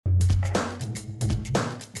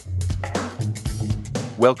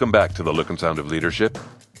Welcome back to The Look and Sound of Leadership,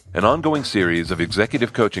 an ongoing series of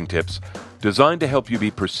executive coaching tips designed to help you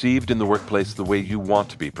be perceived in the workplace the way you want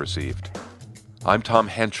to be perceived. I'm Tom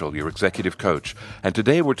Henschel, your executive coach, and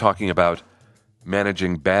today we're talking about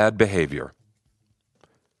managing bad behavior.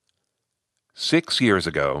 6 years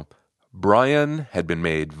ago, Brian had been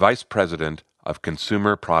made vice president of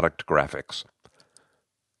consumer product graphics.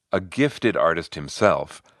 A gifted artist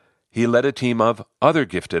himself, he led a team of other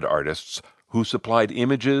gifted artists who supplied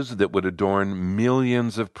images that would adorn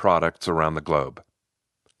millions of products around the globe.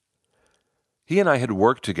 He and I had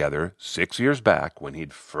worked together 6 years back when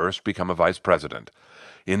he'd first become a vice president.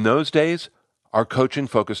 In those days, our coaching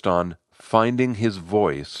focused on finding his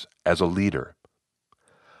voice as a leader.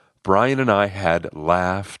 Brian and I had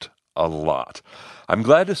laughed a lot. I'm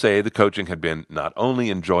glad to say the coaching had been not only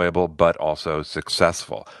enjoyable but also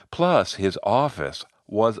successful. Plus, his office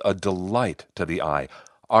was a delight to the eye.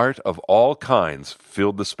 Art of all kinds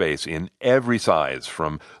filled the space in every size,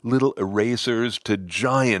 from little erasers to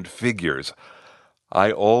giant figures.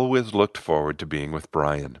 I always looked forward to being with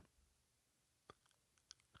Brian.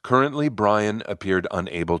 Currently, Brian appeared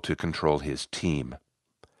unable to control his team.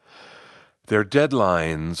 Their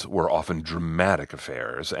deadlines were often dramatic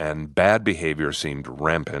affairs, and bad behavior seemed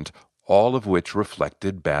rampant, all of which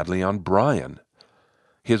reflected badly on Brian.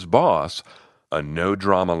 His boss, a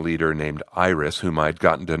no-drama leader named Iris, whom I'd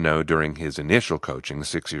gotten to know during his initial coaching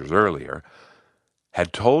 6 years earlier,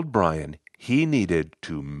 had told Brian he needed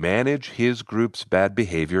to manage his group's bad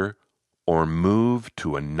behavior or move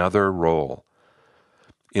to another role.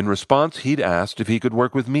 In response, he'd asked if he could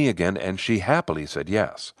work with me again, and she happily said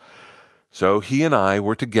yes. So he and I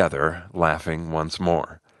were together, laughing once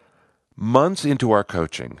more. Months into our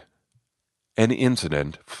coaching, an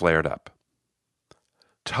incident flared up.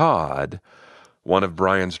 Todd, one of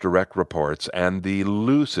Brian's direct reports and the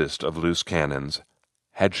loosest of loose cannons,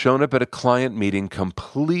 had shown up at a client meeting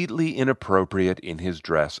completely inappropriate in his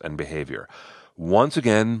dress and behavior. Once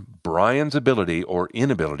again, Brian's ability or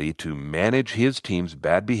inability to manage his team's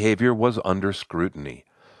bad behavior was under scrutiny.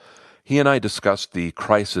 He and I discussed the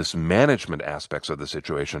crisis management aspects of the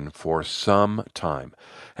situation for some time,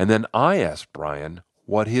 and then I asked Brian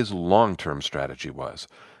what his long-term strategy was.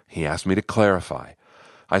 He asked me to clarify.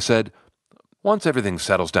 I said, once everything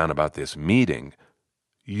settles down about this meeting,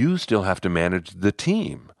 you still have to manage the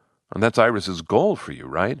team. And that's Iris's goal for you,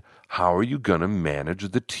 right? How are you going to manage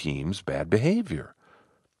the team's bad behavior?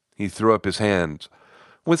 He threw up his hands.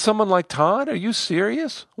 With someone like Todd, are you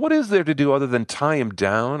serious? What is there to do other than tie him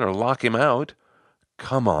down or lock him out?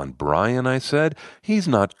 Come on, Brian, I said. He's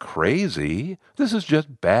not crazy. This is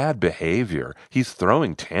just bad behavior. He's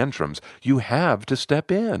throwing tantrums. You have to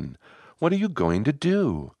step in. What are you going to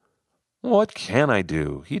do? What can I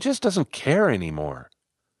do? He just doesn't care anymore.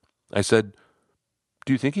 I said,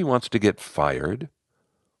 do you think he wants to get fired?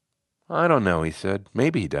 I don't know, he said.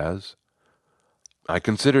 Maybe he does. I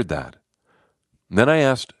considered that. Then I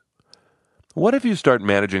asked, what if you start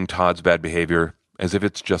managing Todd's bad behavior as if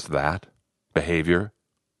it's just that, behavior?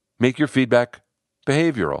 Make your feedback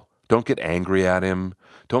behavioral. Don't get angry at him.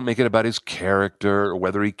 Don't make it about his character or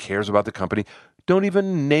whether he cares about the company. Don't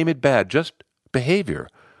even name it bad, just behavior.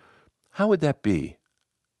 How would that be?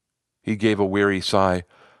 He gave a weary sigh.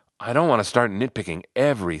 I don't want to start nitpicking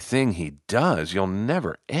everything he does. You'll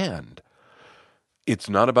never end. It's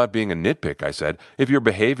not about being a nitpick, I said. If you're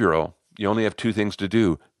behavioral, you only have two things to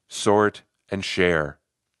do, sort and share.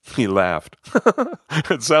 He laughed.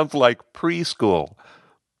 It sounds like preschool.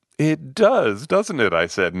 It does, doesn't it? I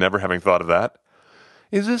said, never having thought of that.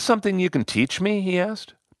 Is this something you can teach me? He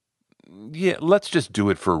asked. Yeah, let's just do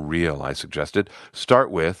it for real, I suggested.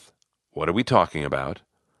 Start with, what are we talking about?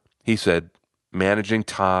 He said, managing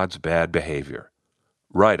Todd's bad behavior.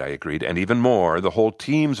 Right, I agreed, and even more, the whole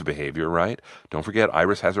team's behavior, right? Don't forget,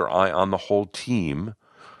 Iris has her eye on the whole team.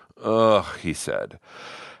 Ugh, he said.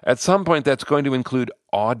 At some point, that's going to include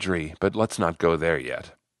Audrey, but let's not go there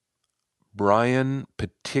yet. Brian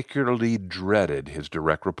particularly dreaded his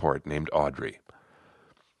direct report named Audrey.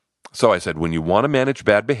 So I said, when you want to manage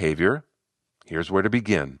bad behavior, here's where to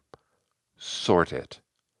begin. Sort it.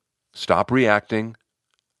 Stop reacting.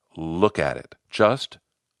 Look at it. Just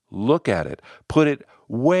look at it. Put it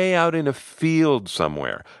way out in a field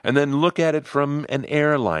somewhere, and then look at it from an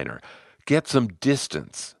airliner. Get some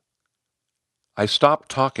distance. I stopped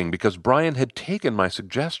talking because Brian had taken my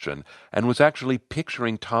suggestion and was actually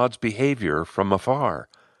picturing Todd's behavior from afar.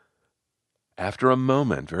 After a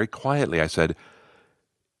moment, very quietly, I said,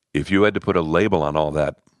 if you had to put a label on all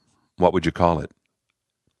that, what would you call it?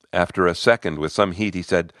 After a second, with some heat, he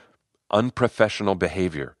said, unprofessional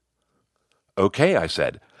behavior. Okay, I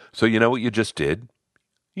said. So you know what you just did?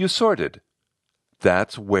 You sorted.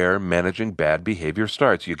 That's where managing bad behavior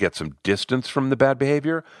starts. You get some distance from the bad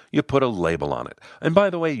behavior, you put a label on it. And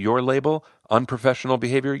by the way, your label, unprofessional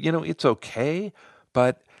behavior, it's okay,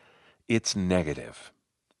 but it's negative.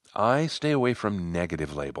 I stay away from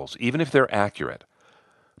negative labels, even if they're accurate.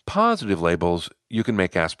 Positive labels you can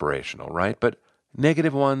make aspirational, right? But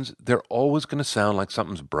negative ones, they're always going to sound like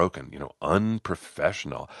something's broken,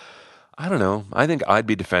 unprofessional. I don't know. I think I'd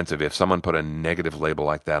be defensive if someone put a negative label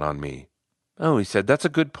like that on me. Oh, he said, that's a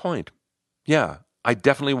good point. Yeah, I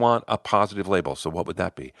definitely want a positive label. So what would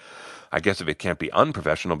that be? I guess if it can't be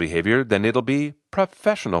unprofessional behavior, then it'll be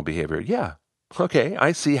professional behavior. Yeah. Okay,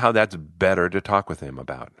 I see how that's better to talk with him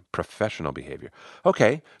about. Professional behavior.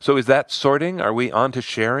 Okay, so is that sorting? Are we on to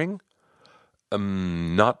sharing?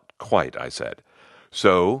 Not quite, I said.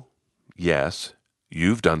 So, yes,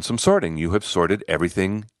 you've done some sorting. You have sorted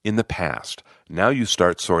everything in the past. Now you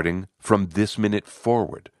start sorting from this minute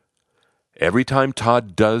forward. Every time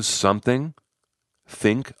Todd does something,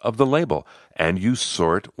 think of the label, and you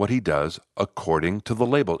sort what he does according to the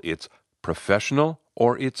label. It's professional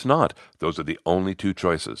or it's not. Those are the only two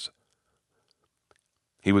choices.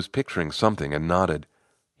 He was picturing something and nodded.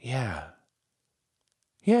 Yeah,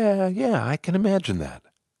 I can imagine that.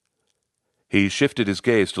 He shifted his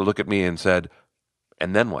gaze to look at me and said,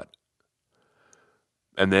 and then what?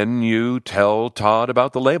 And then you tell Todd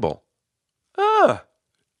about the label. Ah!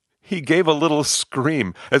 He gave a little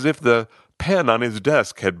scream, as if the pen on his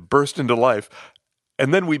desk had burst into life,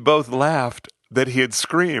 and then we both laughed that he had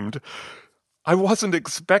screamed. I wasn't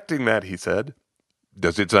expecting that, he said.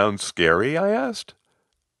 Does it sound scary? I asked.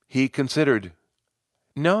 He considered.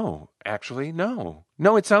 No, actually, no.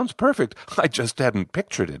 No, it sounds perfect. I just hadn't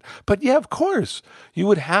pictured it. But yeah, of course. You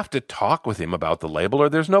would have to talk with him about the label or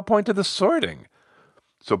there's no point to the sorting.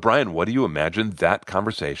 So, Brian, what do you imagine that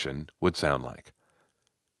conversation would sound like?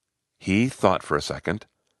 He thought for a second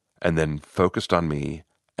and then focused on me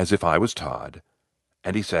as if I was Todd,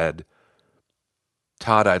 and he said,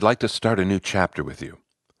 Todd, I'd like to start a new chapter with you.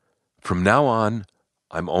 From now on,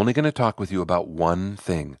 I'm only going to talk with you about one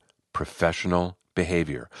thing, professional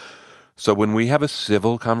behavior. So when we have a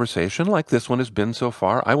civil conversation like this one has been so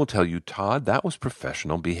far, I will tell you, Todd, that was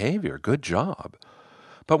professional behavior. Good job.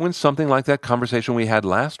 But when something like that conversation we had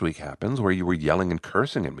last week happens, where you were yelling and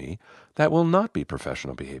cursing at me, that will not be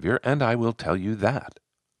professional behavior, and I will tell you that.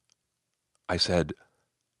 I said,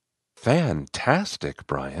 Fantastic,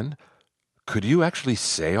 Brian. Could you actually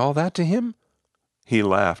say all that to him? He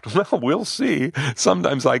laughed. Well, we'll see.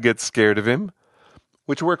 Sometimes I get scared of him.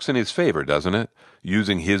 Which works in his favor, doesn't it?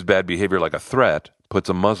 Using his bad behavior like a threat puts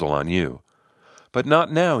a muzzle on you. But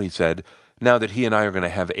not now, he said. Now that he and I are going to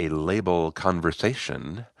have a label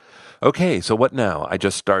conversation. Okay, so what now? I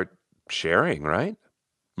just start sharing, right?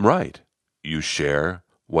 Right. You share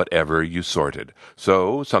whatever you sorted.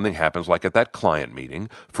 So something happens like at that client meeting.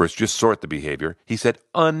 First you sort the behavior. He said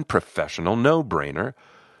unprofessional, no-brainer.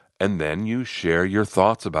 And then you share your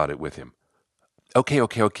thoughts about it with him.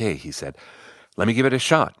 Okay, he said. Let me give it a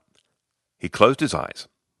shot. He closed his eyes.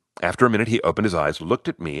 After a minute, he opened his eyes, looked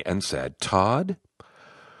at me, and said, Todd,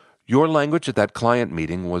 your language at that client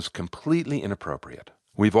meeting was completely inappropriate.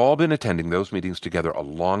 We've all been attending those meetings together a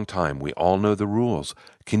long time. We all know the rules.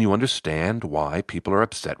 Can you understand why people are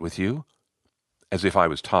upset with you? As if I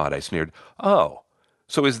was Todd, I sneered, Oh,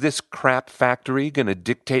 so is this crap factory going to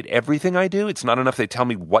dictate everything I do? It's not enough they tell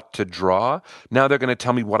me what to draw. Now they're going to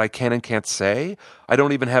tell me what I can and can't say? I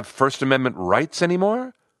don't even have First Amendment rights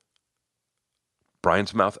anymore?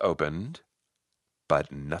 Brian's mouth opened,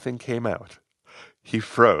 but nothing came out. He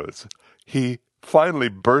froze. He finally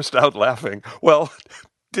burst out laughing. Well,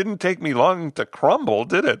 didn't take me long to crumble,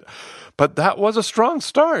 did it? But that was a strong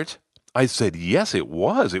start. I said, yes, it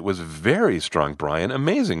was. It was very strong, Brian.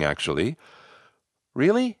 Amazing, actually.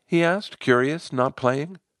 Really? He asked, curious, not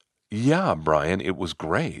playing. Yeah, Brian, it was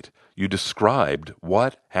great. You described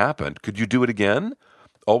what happened. Could you do it again?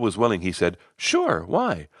 All was willing, he said, Sure,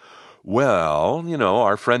 why? Well,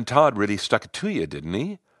 our friend Todd really stuck it to you, didn't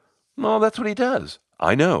he? Well, that's what he does.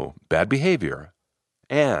 I know, bad behavior.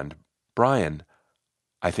 And, Brian,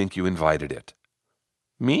 I think you invited it.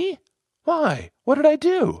 Me? Why? What did I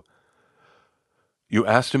do? You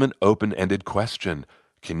asked him an open-ended question.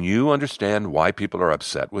 Can you understand why people are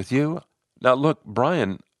upset with you? Now, look,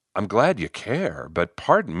 Brian, I'm glad you care, but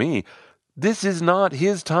pardon me, this is not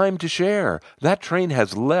his time to share. That train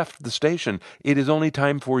has left the station. It is only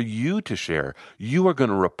time for you to share. You are going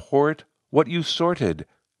to report what you sorted.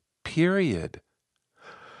 Period.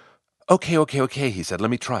 Okay, he said.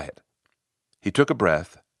 Let me try it. He took a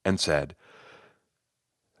breath and said,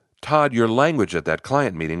 Todd, your language at that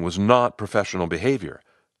client meeting was not professional behavior.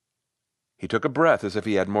 He took a breath as if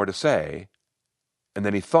he had more to say, and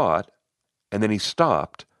then he thought, and then he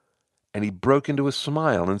stopped, and he broke into a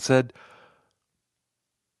smile and said,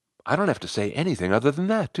 "I don't have to say anything other than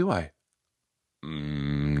that, do I?"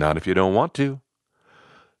 Not if you don't want to."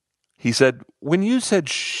 He said, "When you said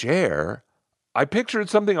share, I pictured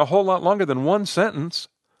something a whole lot longer than one sentence."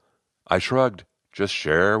 I shrugged. "Just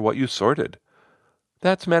share what you sorted.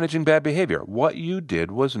 That's managing bad behavior. What you did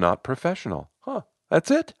was not professional." "Huh, that's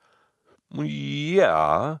it?"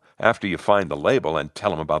 "Yeah, after you find the label and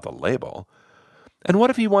tell him about the label." "And what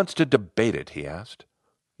if he wants to debate it?" he asked.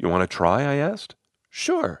 "You want to try?" I asked.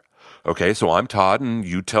 "Sure." "Okay, so I'm Todd, and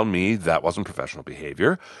you tell me that wasn't professional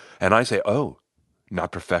behavior. And I say, oh,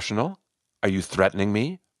 not professional? Are you threatening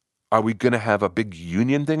me? Are we going to have a big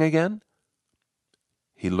union thing again?"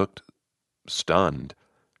 He looked stunned.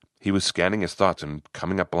 He was scanning his thoughts and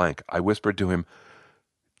coming up blank. I whispered to him,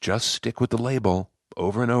 "Just stick with the label.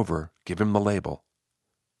 Over and over. Give him the label."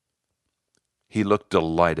 He looked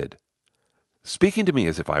delighted. Speaking to me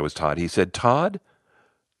as if I was Todd, he said, "Todd,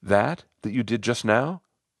 that you did just now,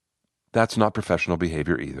 that's not professional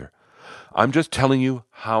behavior either. I'm just telling you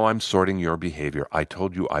how I'm sorting your behavior. I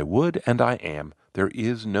told you I would, and I am. There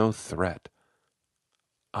is no threat."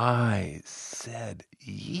 I said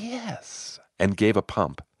yes and gave a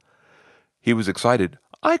pump. He was excited.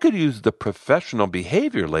 "I could use the professional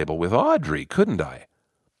behavior label with Audrey, couldn't I?"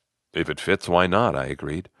 "If it fits, why not?" I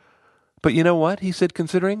agreed. "But you know what?" he said,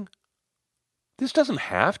 considering. "This doesn't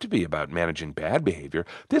have to be about managing bad behavior.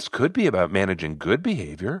 This could be about managing good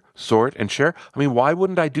behavior, sort and share. I mean, why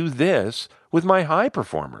wouldn't I do this with my high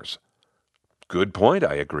performers?" "Good point,"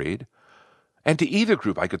 I agreed. "And to either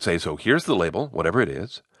group I could say, so here's the label, whatever it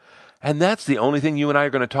is, and that's the only thing you and I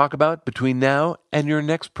are going to talk about between now and your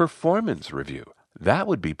next performance review. That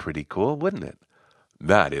would be pretty cool, wouldn't it?"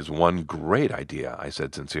 "That is one great idea," I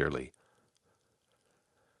said sincerely.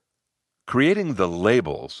 Creating the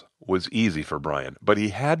labels was easy for Brian, but he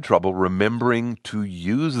had trouble remembering to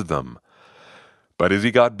use them. But as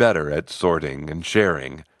he got better at sorting and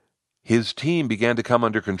sharing, his team began to come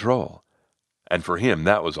under control. And for him,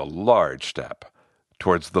 that was a large step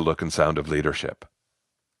towards the look and sound of leadership.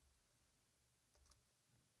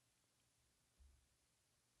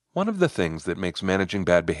 One of the things that makes managing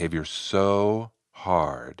bad behavior so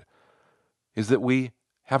hard is that we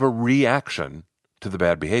have a reaction to the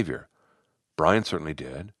bad behavior. Brian certainly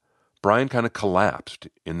did. Brian kind of collapsed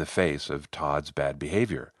in the face of Todd's bad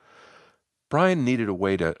behavior. Brian needed a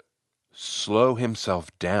way to slow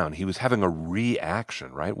himself down. He was having a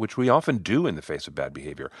reaction, right? Which we often do in the face of bad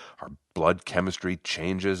behavior. Our blood chemistry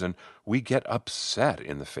changes and we get upset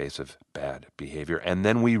in the face of bad behavior, and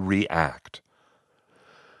then we react.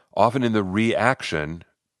 Often in the reaction,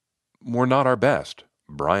 we're not our best.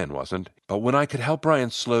 Brian wasn't. But when I could help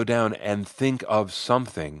Brian slow down and think of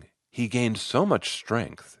something, he gained so much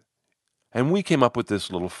strength. And we came up with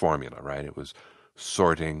this little formula, right? It was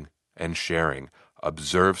sorting and sharing.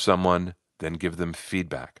 Observe someone, then give them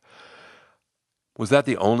feedback. Was that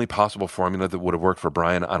the only possible formula that would have worked for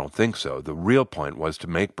Brian? I don't think so. The real point was to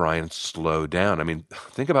make Brian slow down. I mean,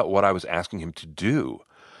 think about what I was asking him to do.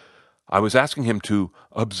 I was asking him to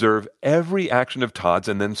observe every action of Todd's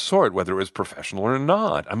and then sort whether it was professional or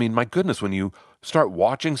not. I mean, my goodness, when you start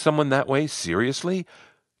watching someone that way seriously,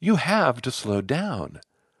 you have to slow down.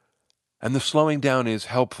 And the slowing down is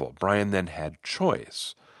helpful. Brian then had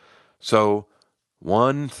choice. So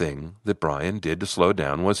one thing that Brian did to slow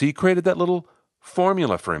down was he created that little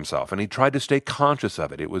formula for himself, and he tried to stay conscious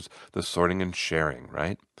of it. It was the sorting and sharing,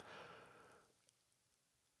 right?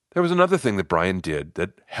 There was another thing that Brian did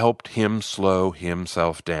that helped him slow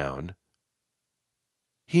himself down.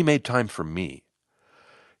 He made time for me.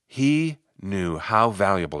 He knew how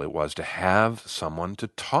valuable it was to have someone to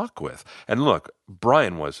talk with. And look,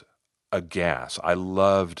 Brian was a gas. I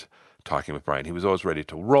loved talking with Brian. He was always ready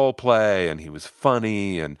to role play, and he was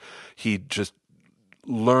funny, and he just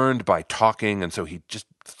learned by talking, and so he just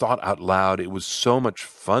thought out loud. It was so much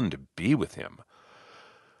fun to be with him.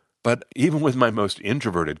 But even with my most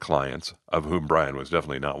introverted clients, of whom Brian was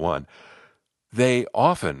definitely not one, they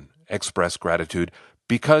often express gratitude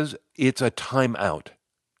because it's a time out.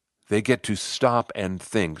 They get to stop and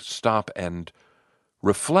think, stop and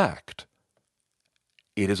reflect.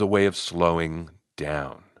 It is a way of slowing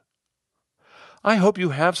down. I hope you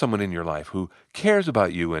have someone in your life who cares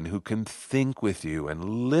about you and who can think with you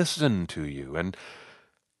and listen to you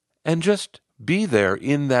and just be there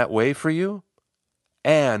in that way for you.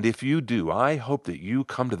 And if you do, I hope that you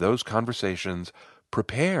come to those conversations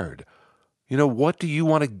prepared. What do you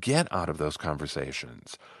want to get out of those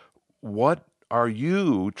conversations? What are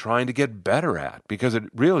you trying to get better at? Because it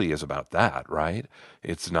really is about that, right?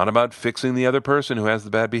 It's not about fixing the other person who has the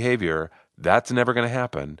bad behavior. That's never going to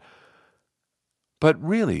happen. But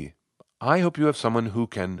really, I hope you have someone who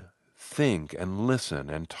can think and listen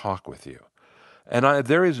and talk with you. And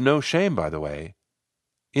there is no shame, by the way,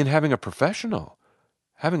 in having a professional,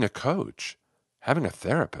 having a coach, having a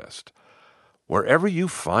therapist. Wherever you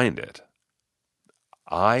find it,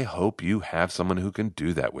 I hope you have someone who can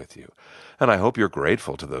do that with you. And I hope you're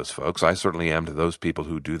grateful to those folks. I certainly am to those people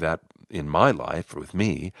who do that in my life with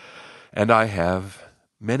me. And I have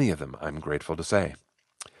many of them, I'm grateful to say.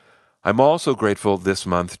 I'm also grateful this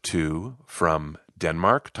month, too, from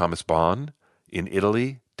Denmark, Thomas Bond, in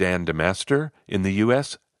Italy, Dan DeMaster, in the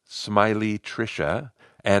U.S., Smiley Tricia,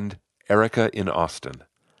 and Erica in Austin.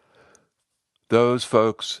 Those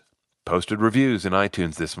folks posted reviews in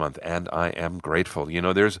iTunes this month, and I am grateful. You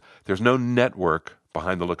know, there's no network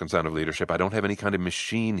behind the Look and Sound of Leadership. I don't have any kind of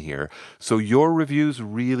machine here. So your reviews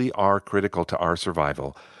really are critical to our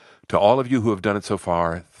survival. To all of you who have done it so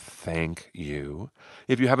far, thank you.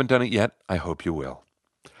 If you haven't done it yet, I hope you will.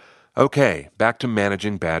 Okay, back to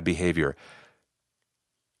managing bad behavior.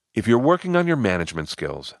 If you're working on your management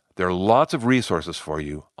skills, there are lots of resources for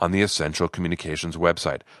you on the Essential Communications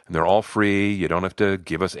website, and they're all free. You don't have to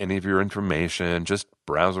give us any of your information. Just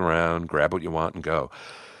browse around, grab what you want, and go.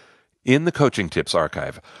 In the Coaching Tips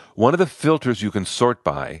archive, one of the filters you can sort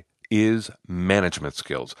by is management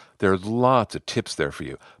skills. There's lots of tips there for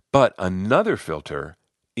you. But another filter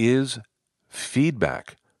is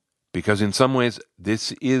feedback. Because in some ways,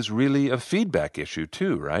 this is really a feedback issue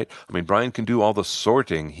too, right? I mean, Brian can do all the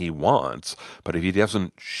sorting he wants, but if he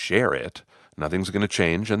doesn't share it, nothing's going to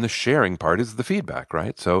change, and the sharing part is the feedback,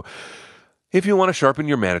 right? So if you want to sharpen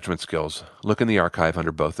your management skills, look in the archive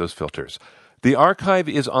under both those filters. The archive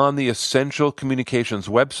is on the Essential Communications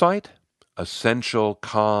website,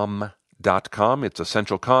 essentialcomm.com. It's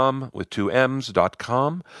essentialcomm with 2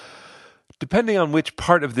 M's.com. Depending on which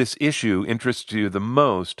part of this issue interests you the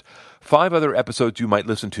most, 5 other episodes you might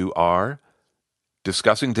listen to are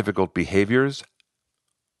discussing difficult behaviors,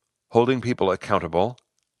 holding people accountable,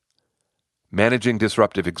 managing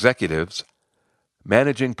disruptive executives,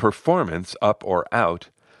 managing performance up or out,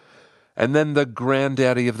 and then the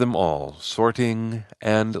granddaddy of them all, sorting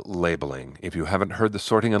and labeling. If you haven't heard the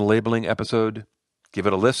sorting and labeling episode, give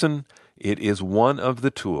it a listen. It is one of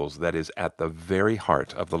the tools that is at the very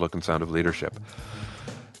heart of the Look and Sound of Leadership.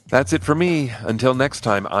 That's it for me. Until next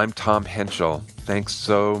time, I'm Tom Henschel. Thanks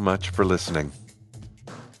so much for listening.